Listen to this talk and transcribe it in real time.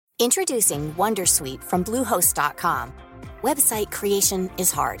Introducing Wondersuite from Bluehost.com. Website creation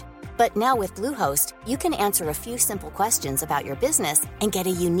is hard, but now with Bluehost, you can answer a few simple questions about your business and get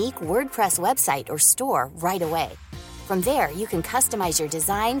a unique WordPress website or store right away. From there, you can customize your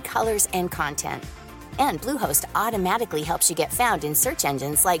design, colors, and content. And Bluehost automatically helps you get found in search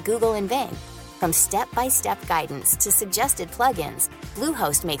engines like Google and Bing. From step-by-step guidance to suggested plugins,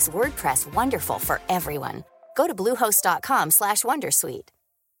 Bluehost makes WordPress wonderful for everyone. Go to bluehost.com/wondersuite.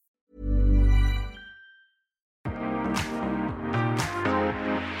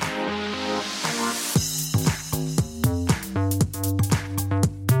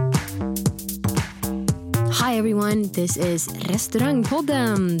 Hi everyone, this is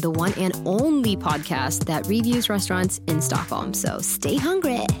Restaurangpodden, the one and only podcast that reviews restaurants in Stockholm. So stay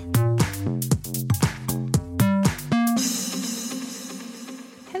hungry.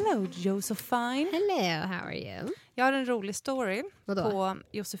 Hello Josephine. Hello, how are you? Jag har en rolig story. Vadå? På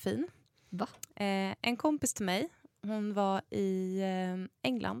Josefin. Va? En kompis till mig, hon var i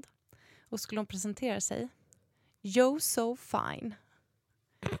England och skulle hon presentera sig. You're so fine.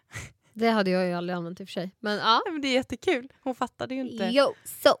 Det hade jag ju aldrig använt i och för sig. Men ja. Men det är jättekul. Hon fattade ju inte. You're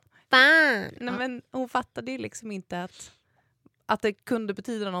so fine. Nej, men hon fattade ju liksom inte att det kunde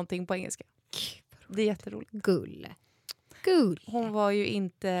betyda någonting på engelska. Det är jätteroligt. Gull. Hon var ju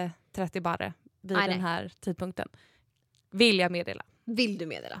inte 30 barre vid den här tidpunkten. Vill jag meddela. Vill du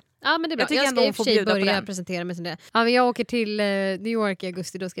meddela? Ja, men det är bra. Jag ska i och för sig börja presentera mig som det. Ja, men jag åker till New York i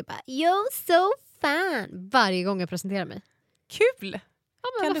augusti. Då ska jag bara, you're so fun. Varje gång jag presenterar mig. Kul! Ja,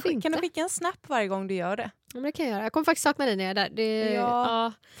 men kan du skicka en snap varje gång du gör det? Ja, men det kan jag göra. Jag kommer faktiskt sakna dig när jag är där.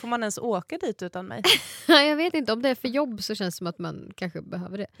 Ja. Får man ens åka dit utan mig? Jag vet inte. Om det är för jobb så känns det som att man kanske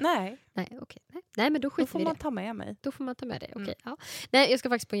behöver det. Nej. Nej, okej. Nej, men då skiter vi i det. Då får man ta med mig. Då får man ta med det, okej. Ja. Nej, jag ska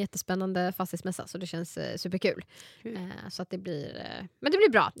faktiskt på en jättespännande fastighetsmässa så det känns superkul. Så att det blir... men det blir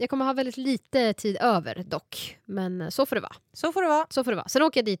bra. Jag kommer ha väldigt lite tid över dock. Men så får det vara. Så får det vara. Sen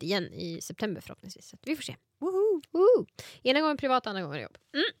åker jag dit igen i september förhoppningsvis. Så vi får se. Woohoo. Ena gången privat, andra gången jobb.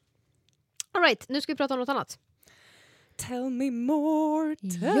 All right, nu ska vi prata om något annat. Tell me more.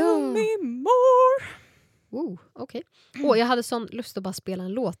 Okej. Jag hade sån lust att bara spela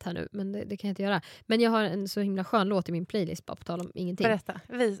en låt här nu, men det kan jag inte göra. Men jag har en så himla skön låt i min playlist bara på tal om ingenting. Berätta,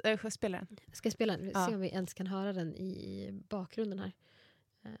 vi spelar den. Ska jag spela den? Se om vi ens kan höra den i bakgrunden här.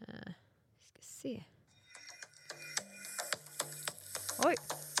 Ska se. Oj.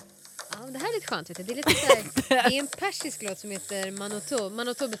 Ja, det här är lite skönt, vet du. Det är lite så här, det är en persisk låt som heter Manoto.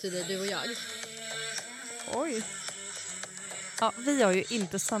 Manoto betyder du och jag. Oj. Ja, vi har ju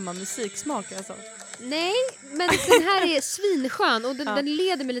inte samma musiksmak alltså. Nej, men den här är svinskön och den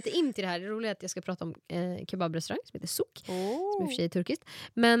leder mig lite in till det här. Det är roligt att jag ska prata om kebabrestaurang som heter Cok, som i och för sig är turkiskt.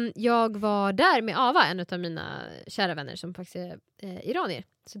 Men jag var där med Ava, en av mina kära vänner som faktiskt är iranier.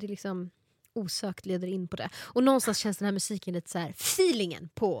 Så det är liksom osökt leder in på det. Och någonstans känns den här musiken lite så här feelingen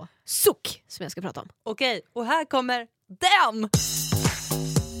på Cok som jag ska prata om. Okej, och här kommer den!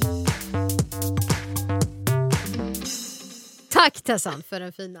 Tack Tessan för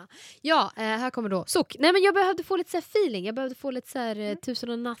den fina. Ja, här kommer då Cok. Nej, men jag behövde få lite så här feeling. Jag behövde få lite så här tusen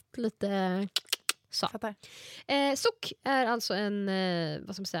och natt, lite så. Cok är alltså en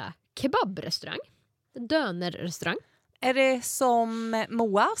vad ska man säga, kebabrestaurang. En dönerrestaurang. Är det som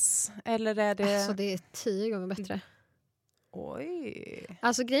Moas? Eller är det... Alltså det är 10 gånger bättre. Oj.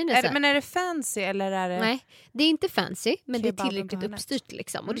 Alltså grejen är så här, men är det fancy eller är det... Nej, det är inte fancy, men Kebab, det är tillräckligt uppstyrt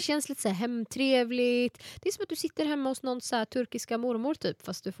liksom. Och det känns lite så här hemtrevligt. Det är som att du sitter hemma hos någon så här turkiska mormor typ,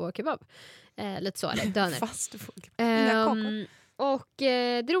 fast du får kebab. Lite så, eller döner. Fast du får kebab. Och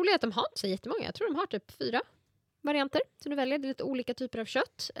det roliga är att de har inte så jättemånga. Jag tror de har typ 4 varianter som du väljer. Det är lite olika typer av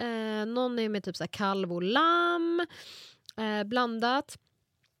kött. Någon är med typ så här kalv och lamm blandat.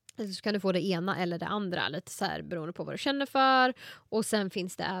 Så kan du få det ena eller det andra, lite så här beroende på vad du känner för. Och sen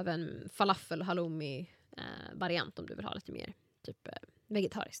finns det även falafel, halloumi variant om du vill ha lite mer typ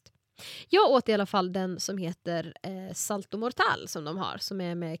vegetariskt. Jag åt i alla fall den som heter salto mortal som de har, som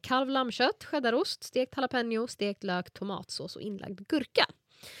är med kalv, lammkött, cheddarost, stekt jalapeno, stekt lök, tomatsås och inlagd gurka.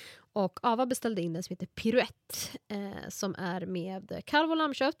 Och Ava beställde in den som heter piruette som är med kalv och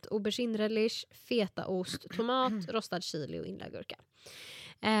lammkött, aubergine-relish, fetaost, tomat, rostad chili och inlagd gurka.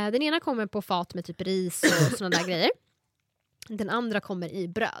 Den ena kommer på fat med typ ris och såna där grejer. Den andra kommer i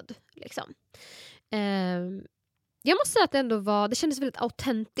bröd. Liksom. Jag måste säga att det kändes väldigt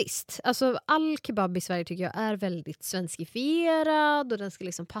autentiskt. Alltså, all kebab i Sverige tycker jag är väldigt svenskifierad och den ska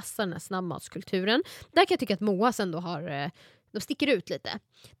liksom passa den här snabbmatskulturen. Där kan jag tycka att Moas ändå har... De sticker ut lite.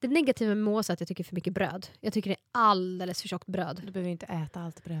 Det negativa med Moas är att jag tycker för mycket bröd. Jag tycker det är alldeles för tjockt bröd. Du behöver inte äta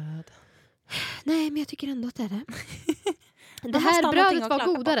allt bröd. Nej, men jag tycker ändå att det är det. Det här brödet var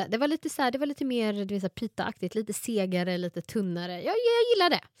godare. Det var lite så här, det var lite mer, det vill säga, pitaaktigt, lite segare, lite tunnare. Jag gillar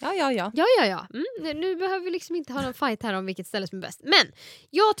det. Ja. Nu behöver vi liksom inte ha någon fight här om vilket ställe som är bäst. Men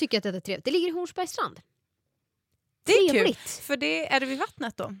jag tycker att det är trevligt. Det ligger i Hornsbergs strand. Det är trevligt. Kul. För är det vid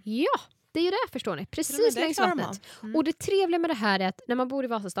vattnet då? Ja, det är ju det, förstår ni. Precis längs vattnet. Och det trevliga med det här är att när man bor i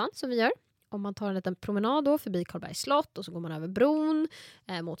Vasastan, som vi gör, om man tar en liten promenad då förbi Karlbergs slott och så går man över bron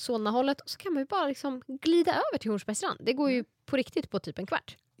mot Solnahållet, och så kan man ju bara liksom glida över till Hornsbergs strand. Det går ju på riktigt på typ en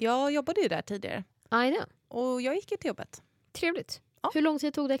kvart. Jag jobbade ju där tidigare. I know. Och jag gick ju till jobbet. Trevligt. Ja. Hur lång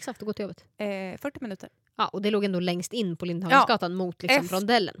tid tog det exakt att gå till jobbet? 40 minuter. Ja, och det låg ändå längst in på Lindhamnsgatan mot liksom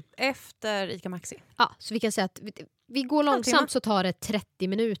rondellen. Efter Ica Maxi. Ja, så vi kan säga att vi går långsamt, så tar det 30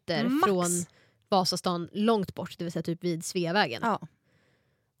 minuter Max. från Vasastan långt bort, det vill säga typ vid Sveavägen.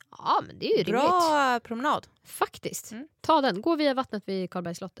 Ja, men det är ju rimligt. Bra promenad. Faktiskt. Ta den. Gå via vattnet vid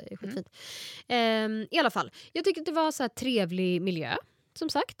Karlbergs slott. Det är skitfint. I alla fall. Jag tyckte att det var så här trevlig miljö, som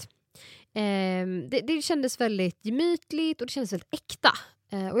sagt. Det kändes väldigt gemytligt och det kändes väldigt äkta.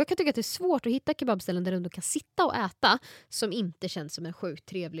 Och jag kan tycka att det är svårt att hitta kebabställen där du kan sitta och äta som inte känns som en sjukt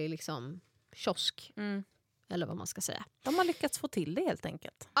trevlig liksom, kiosk. Eller vad man ska säga. De har lyckats få till det helt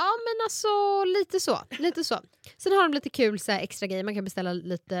enkelt. Ja, men alltså lite så. Sen har de lite kul så här, extra grejer. Man kan beställa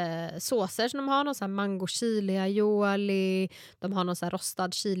lite såser som de har. Någon så här mango chili aioli. De har någon så här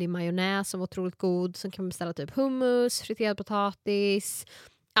rostad chili majonnäs som var otroligt god. Sen kan man beställa typ hummus, friterad potatis.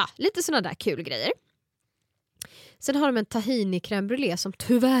 Ja, lite såna där kul grejer. Sen har de en tahini crème brûlée som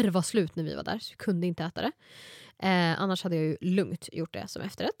tyvärr var slut när vi var där. Så vi kunde inte äta det. Annars hade jag ju lugnt gjort det som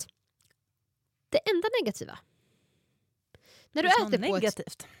efterrätt. Det enda negativa. När du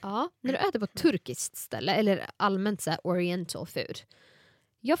äter på ett turkiskt ställe eller allmänt så här oriental food.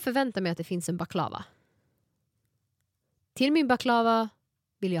 Jag förväntar mig att det finns en baklava. Till min baklava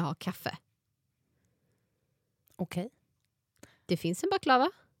vill jag ha kaffe. Okej. Det finns en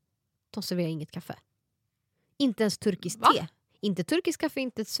baklava. De serverar inget kaffe. Inte ens turkiskt te. Inte turkisk kaffe,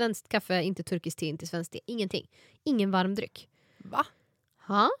 inte svenskt kaffe, inte turkiskt te, inte svenskt te. Ingenting. Ingen varm dryck. Va?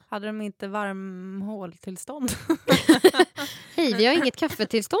 Ha? Hade de inte varmhåltillstånd? Hej, vi har inget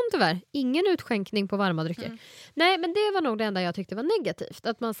kaffetillstånd tyvärr. Ingen utskänkning på varma drycker. Nej, men det var nog det enda jag tyckte var negativt.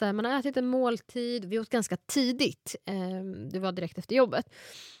 Att man har ätit en måltid. Vi åt ganska tidigt. Det var direkt efter jobbet.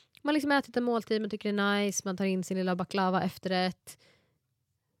 Man liksom ätit en måltid, man tycker det är nice. Man tar in sin lilla baklava efterrätt.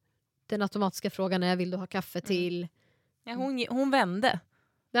 Den automatiska frågan är, vill du ha kaffe till? Ja, hon vände.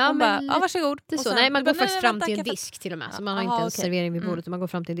 Ja, hon bara, varsågod. Det är så. Nej, man går faktiskt fram till en disk till och med. Så man har inte ens servering vid bordet, utan man går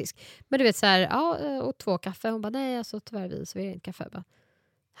fram till en disk. Men du vet så här, och 2 kaffe. Hon bara, nej, alltså tyvärr, vi serverar inte kaffe. Bara,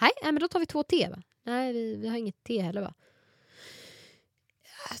 nej, men då tar vi 2 te. Va? Nej, vi har inget te heller. Va?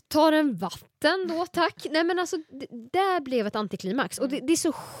 Tar en vatten då, tack. Nej, men alltså, där blev ett antiklimax. Och det är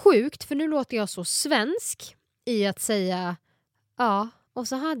så sjukt, för nu låter jag så svensk i att säga, ja, och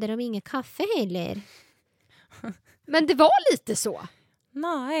så hade de inget kaffe heller. Men det var lite så.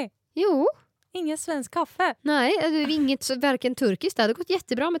 Nej. Jo. Ingen svensk kaffe. Nej, det är inget, varken turkiskt. Det hade gått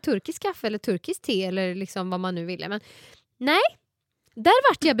jättebra med turkisk kaffe eller turkiskt te eller liksom vad man nu ville. Men nej, där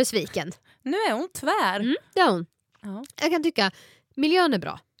vart jag besviken. Nu är hon tvär. Det är hon. Ja. Jag kan tycka miljön är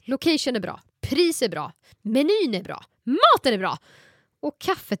bra, location är bra, pris är bra, menyn är bra, maten är bra och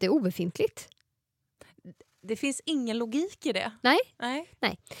kaffet är obefintligt. Det finns ingen logik i det. Nej.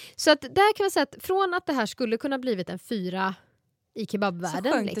 Så att där kan man säga att från att det här skulle kunna blivit en 4 i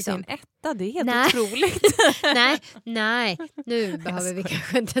kebabvärlden. Så sjönk liksom. det till en 1. Det är helt otroligt. nej. Nu behöver vi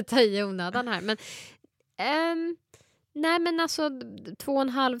kanske inte ta i onödan här. Men, nej, men alltså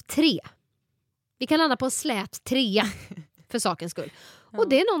 2,5-3. Vi kan landa på en slät 3 för sakens skull. Ja. Och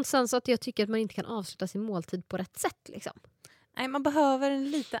det är någonstans att jag tycker att man inte kan avsluta sin måltid på rätt sätt. Liksom. Nej, man behöver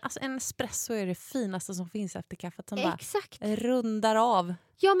en espresso är det finaste som finns efter kaffet som exakt. Bara rundar av.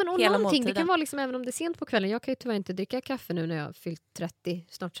 Ja, men och hela någonting, måltiden. Det kan vara liksom, även om det är sent på kvällen. Jag kan ju tyvärr inte dricka kaffe nu när jag har fyllt 30,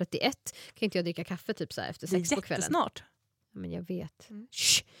 snart 31. Kan inte jag dricka kaffe typ så här efter 6 på kvällen. Jättesnart. Ja, men jag vet.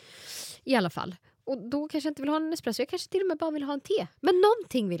 I alla fall. Och då kanske jag inte vill ha en espresso. Jag kanske till och med bara vill ha en te. Men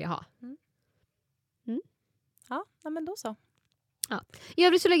någonting vill jag ha. Ja, men då så. Ja. I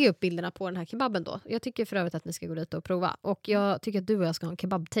övrigt så lägger jag upp bilderna på den här kebaben då. Jag tycker för övrigt att ni ska gå dit och prova. Och jag tycker att du och jag ska ha en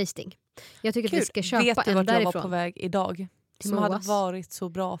kebab-tasting. Jag tycker att vi ska köpa en därifrån. Vet du vart jag var på väg idag? Som Moas. hade varit så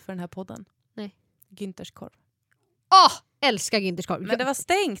bra för den här podden. Nej. Günthers korv. Älskar Günthers korv. Men det var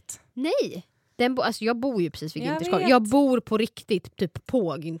stängt. Nej. Alltså jag bor ju precis vid Günthers korv. Vet. Jag bor på riktigt typ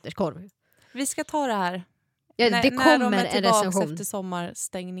på Günthers korv. Vi ska ta det här. Ja, det kommer när de är en recension. efter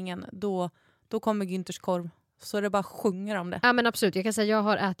sommarstängningen, då kommer Günthers korv. Så det bara sjunger om det. Ja, men absolut. Jag kan säga att jag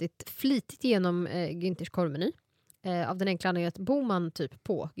har ätit flitigt genom Günthers korvmeny. Av den enkla anledningen att bor man typ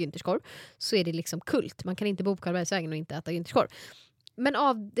på Günterskorv så är det liksom kult. Man kan inte bo på Karlbergsvägen och inte äta Günterskorv. Men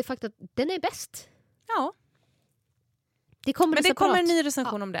av det faktum att den är bäst. Ja. Det kommer en ny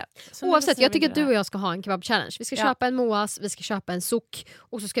recension om det. Så oavsett, jag tycker att du och jag ska ha en kebab-challenge. Vi ska köpa en moas, vi ska köpa en sok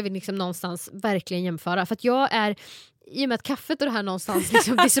och så ska vi liksom någonstans verkligen jämföra. För att jag är, i och med att kaffet och det här någonstans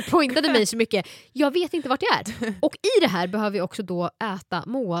liksom disappointade mig så mycket, jag vet inte vart det är. Och i det här behöver vi också då äta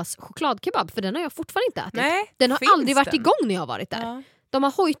moas chokladkebab, för den har jag fortfarande inte ätit. Nej, den har aldrig varit igång när jag har varit där. Ja. De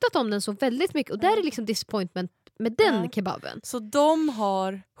har hojtat om den så väldigt mycket och där är liksom disappointment med den kebaben. Så de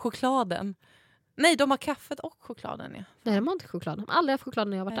har chokladen. Nej, de har kaffet och chokladen. Ja. Nej, de har inte choklad. De har aldrig haft choklad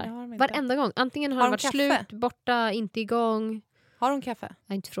när jag har varit Nej, där. Varenda gång. Antingen har det varit kaffe? slut, borta, inte igång. Har de kaffe?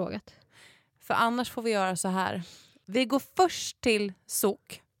 Jag har inte frågat. För annars får vi göra så här. Vi går först till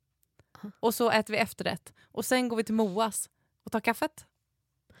sok. Och så äter vi efterrätt. Och sen går vi till moas och tar kaffet.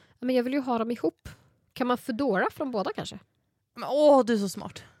 Men jag vill ju ha dem ihop. Kan man Foodora från båda kanske? Men, du är så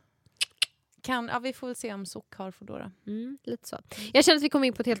smart. Vi får väl se om sok har Foodora. Lite så. Jag känner att vi kommer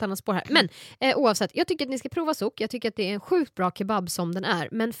in på ett helt annat spår här. Men oavsett, jag tycker att ni ska prova sok. Jag tycker att det är en sjukt bra kebab som den är.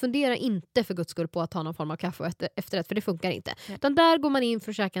 Men fundera inte för guds skull på att ta någon form av kaffe och efterrätt, för det funkar inte. Utan där går man in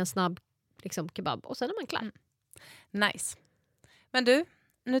för att käka en snabb liksom, kebab och sen är man klar. Nice. Men du,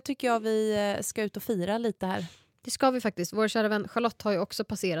 nu tycker jag vi ska ut och fira lite här. Det ska vi faktiskt. Vår kära vän Charlotte har ju också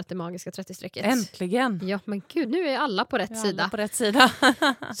passerat det magiska 30-strecket. Äntligen! Ja, men gud, nu är alla på rätt sida. Alla på rätt sida.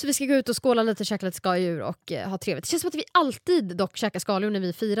 Så vi ska gå ut och skåla lite, käka lite skaldjur och ha trevligt. Det känns som att vi alltid dock käkar skaldjur när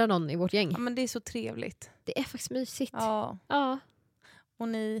vi firar någon i vårt gäng. Ja, men det är så trevligt. Det är faktiskt mysigt. Ja. Och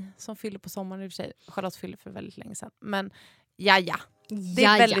ni som fyller på sommaren, i och för sig, Charlotte fyller för väldigt länge sedan. Men ja. Det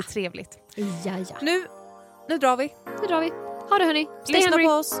är väldigt trevligt. Ja. Nu drar vi. Ha det hörni. Stay Lyssna hungry.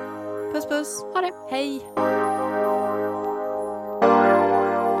 på oss. Puss. Ha det. Hej.